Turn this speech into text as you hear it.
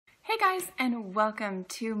Guys, and welcome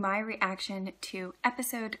to my reaction to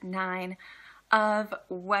episode 9 of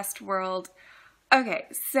Westworld. Okay,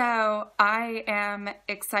 so I am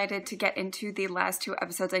excited to get into the last 2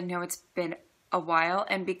 episodes. I know it's been a while,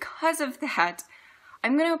 and because of that,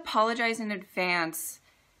 I'm going to apologize in advance.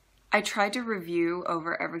 I tried to review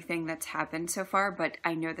over everything that's happened so far, but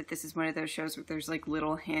I know that this is one of those shows where there's like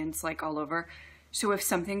little hints like all over. So if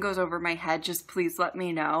something goes over my head, just please let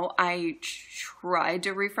me know. I tried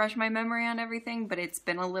to refresh my memory on everything, but it's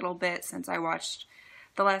been a little bit since I watched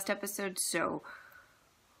the last episode, so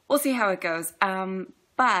we'll see how it goes.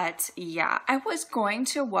 But yeah, I was going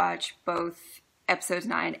to watch both episodes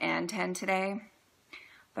 9 and 10 today,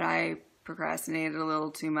 but I procrastinated a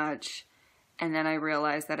little too much. And then I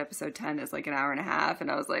realized that episode 10 is like an hour and a half,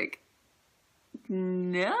 and I was like,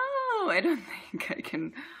 no, I don't think I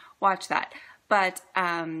can watch that. But,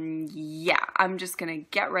 yeah, I'm just gonna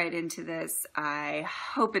get right into this. I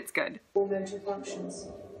hope it's good. All mental functions.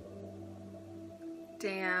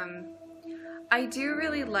 Damn. I do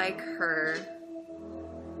really like her.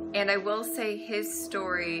 And I will say his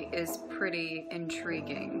story is pretty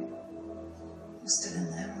intriguing. You're still in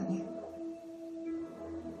there, aren't you?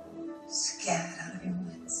 Scared out of your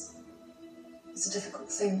wits. It's a difficult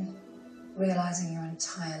thing, realizing your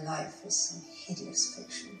entire life is some hideous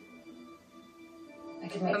fiction.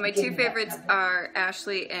 But my 2 favorites are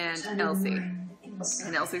Ashley and Elsie.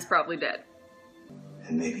 And Elsie's probably dead.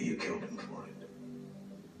 And maybe you killed him for it.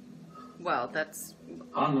 Well, that's...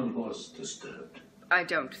 Arnold was disturbed. I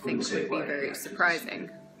don't think would be very surprising.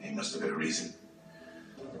 He must have had a reason.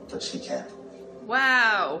 But she can't.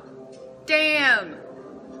 Wow. Damn.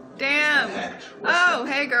 Damn. Oh,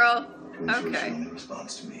 hey girl. Okay. In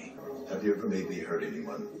response to me. Have you ever made me hurt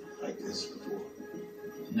anyone like this before?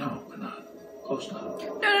 No, Bernard. Of course not.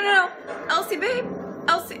 No. Elsie, babe.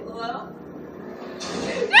 Elsie. Hello?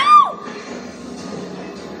 No!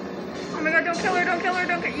 Oh my god, don't kill her, don't kill her,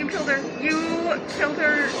 don't kill her. You killed her. You killed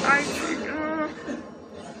her.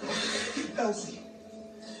 Elsie.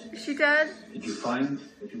 Is she dead? Did you find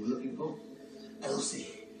what you were looking for?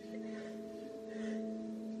 Elsie.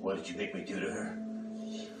 What did you make me do to her?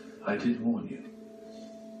 I did warn you.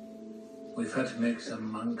 We've had to make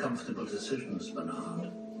some uncomfortable decisions,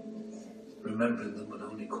 Bernard. Remembering them would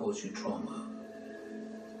only cause you trauma.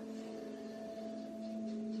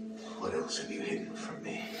 What else have you hidden from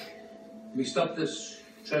me? We stopped this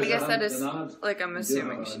treasure. I guess that is, Bernard. like, I'm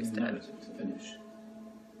assuming she's dead. To finish.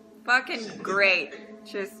 Fucking great.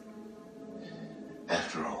 Just...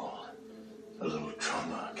 After all, a little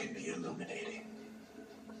trauma can be illuminating.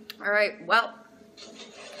 Alright, well,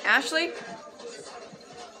 Ashley?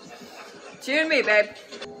 It's you and me, babe.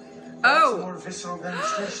 Oh! More visceral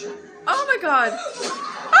demonstration. Oh my god!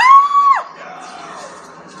 Ah!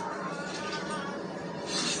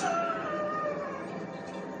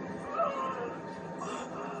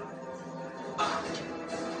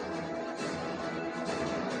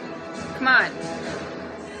 Come on.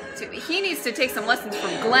 He needs to take some lessons from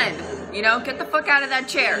Glenn. You know, get the fuck out of that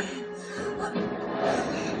chair.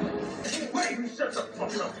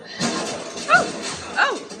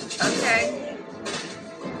 Oh, okay.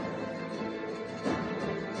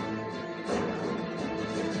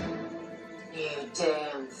 You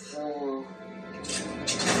damn fool.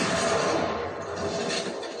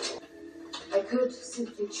 I could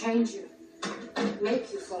simply change you,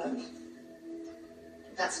 make you follow me.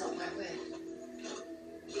 That's not my way.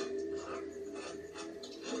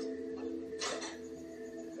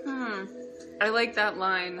 I like that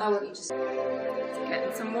line. I want you to...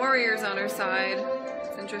 Getting some warriors on her side.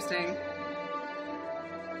 It's interesting.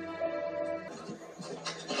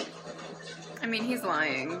 I mean, he's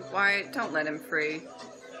lying. Why? Don't let him free.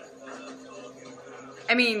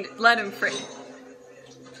 I mean, let him free.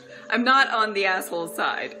 I'm not on the asshole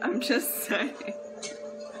side. I'm just saying.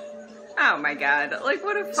 Oh my god. Like,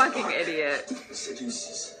 what a fucking idiot.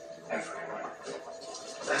 Seduces everyone.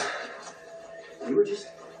 You were just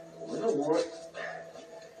a little more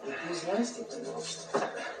enthusiastic than most.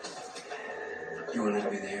 You wanted to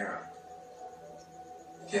be the hero.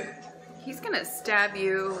 Get it? He's gonna stab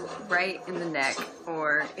you right in the neck,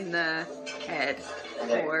 or in the head,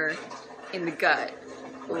 or in the gut,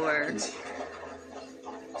 or...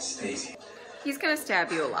 Stacey. He's gonna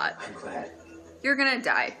stab you a lot. I'm glad. You're gonna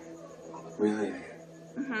die. Really?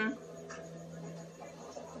 Mm-hmm.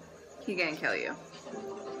 He gonna kill you.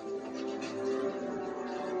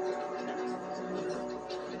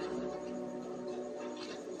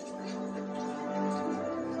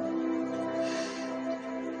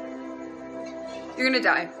 You're gonna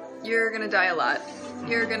die. You're gonna die a lot.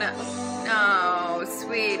 You're gonna... Oh,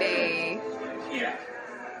 sweetie. Yeah.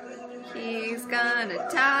 He's gonna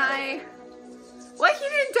die. What? He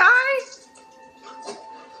didn't die?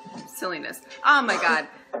 Silliness. Oh my god.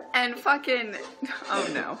 And fucking... Oh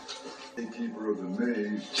no. Keeper of the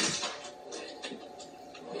maze.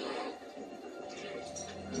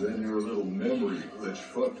 And then your little memory glitch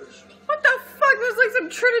fucked us. What the fuck? That's like some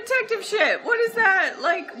True Detective shit. What is that?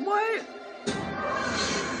 Like, what?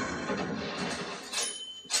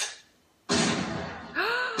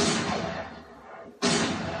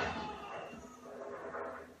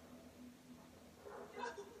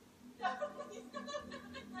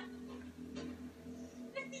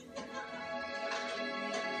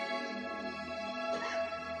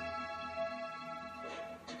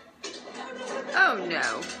 Oh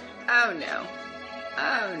no. Oh no.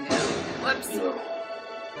 Oh no. Whoops.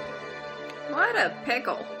 What a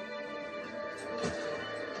pickle.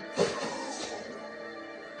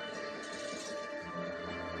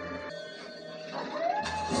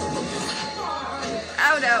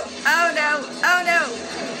 Oh no. Oh no. Oh no.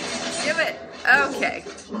 Give it. Okay.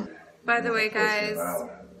 By the way, guys,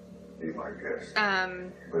 Be my guest.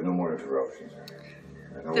 but no more interruptions.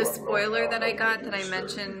 the spoiler that I got that I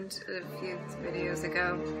mentioned a few videos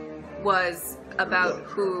ago was about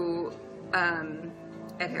who Ed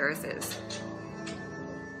Harris is.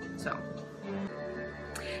 So,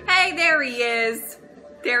 hey, there he is.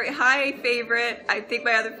 There, hi, favorite. I think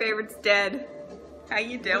my other favorite's dead. How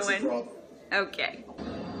you doing? Okay.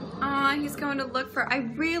 Aw, he's going to look for. I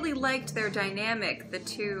really liked their dynamic, the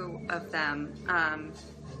two of them.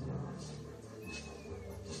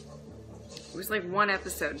 It was like one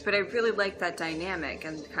episode, but I really liked that dynamic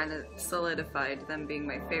and kind of solidified them being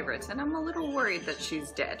my favorites. And I'm a little worried that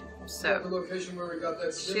she's dead. So the location where we got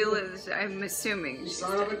that she lives. I'm assuming she's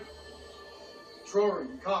sign of dead. it. Control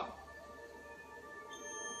room, cop.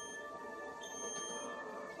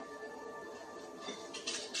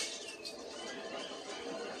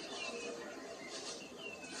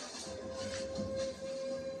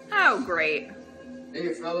 Oh, great.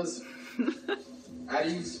 Hey, fellas. At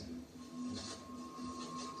ease.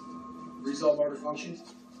 Resolve motor functions.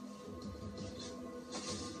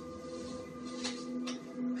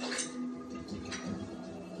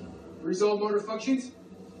 Resolve motor functions.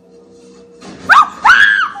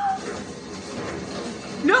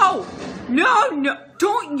 No! No, no!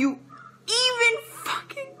 Don't you even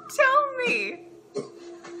fucking tell me!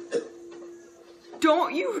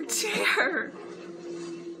 Don't you dare!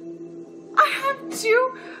 I have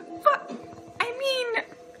to... I mean...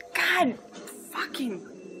 God fucking...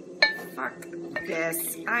 Fuck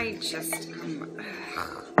this. I just...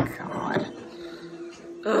 God.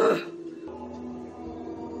 Ugh.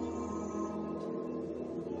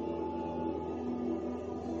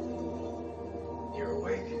 You're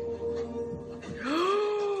awake.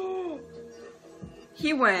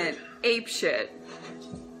 He went apeshit.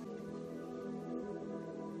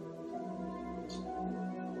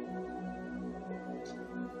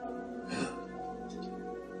 Yeah.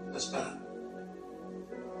 That's bad.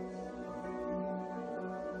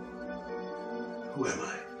 Who am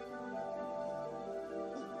I?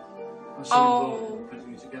 I'm so involved in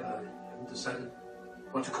putting you together. I haven't decided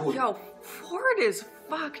what to call you. Yo, Ford is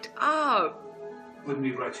fucked up. Wouldn't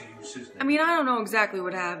be right to use his name. I mean, I don't know exactly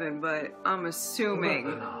what happened, but I'm assuming.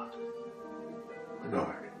 What about Bernard?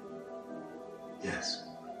 Bernard. Yes.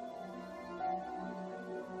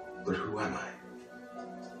 But who am I?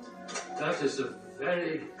 That is a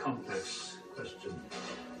very complex question,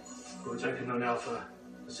 for which I can only offer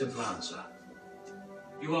a simple answer.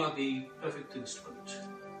 You are the perfect instrument,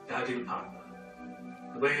 the ideal partner.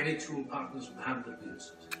 The way any two partners would handle the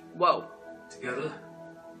incident. Whoa. Together,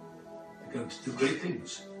 we're going to do great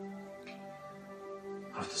things.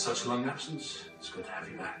 After such a long absence, it's good to have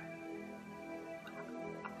you back.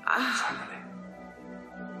 Finally.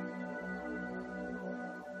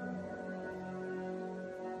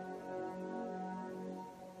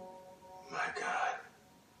 My God.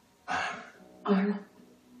 Arnold.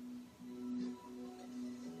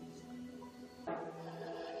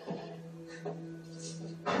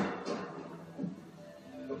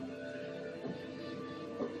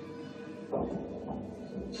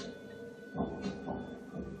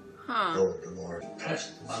 Huh.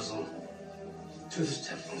 Pressed the muzzle to his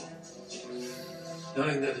temple,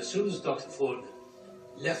 knowing that as soon as Dr. Ford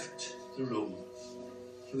left the room,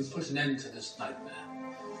 he would put an end to this nightmare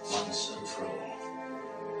once and for all.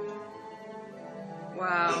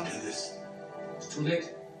 Wow. Don't do this. It's too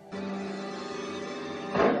late.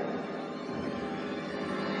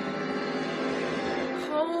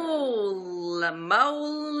 Holy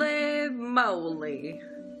moly moly.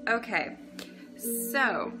 Okay,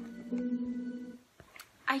 so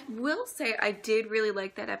I will say I did really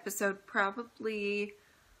like that episode. Probably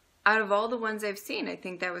out of all the ones I've seen, I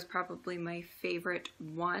think that was probably my favorite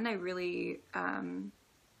one. I really, I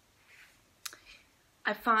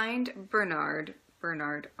find Bernard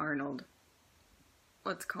Arnold,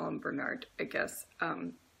 let's call him Bernard, I guess,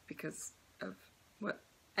 because of what,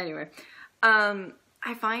 anyway,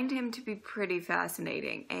 I find him to be pretty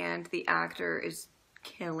fascinating, and the actor is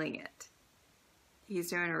killing it. He's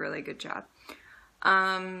doing a really good job.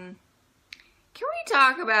 Can we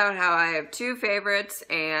talk about how I have two favorites,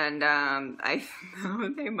 and I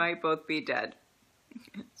know they might both be dead?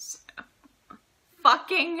 So,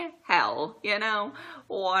 fucking hell, you know?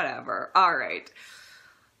 Whatever. All right.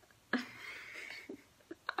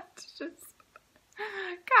 Just,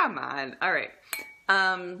 come on. All right.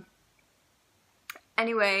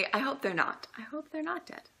 Anyway, I hope they're not. I hope they're not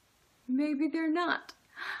dead. Maybe they're not.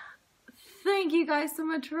 Thank you guys so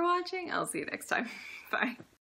much for watching. I'll see you next time. Bye.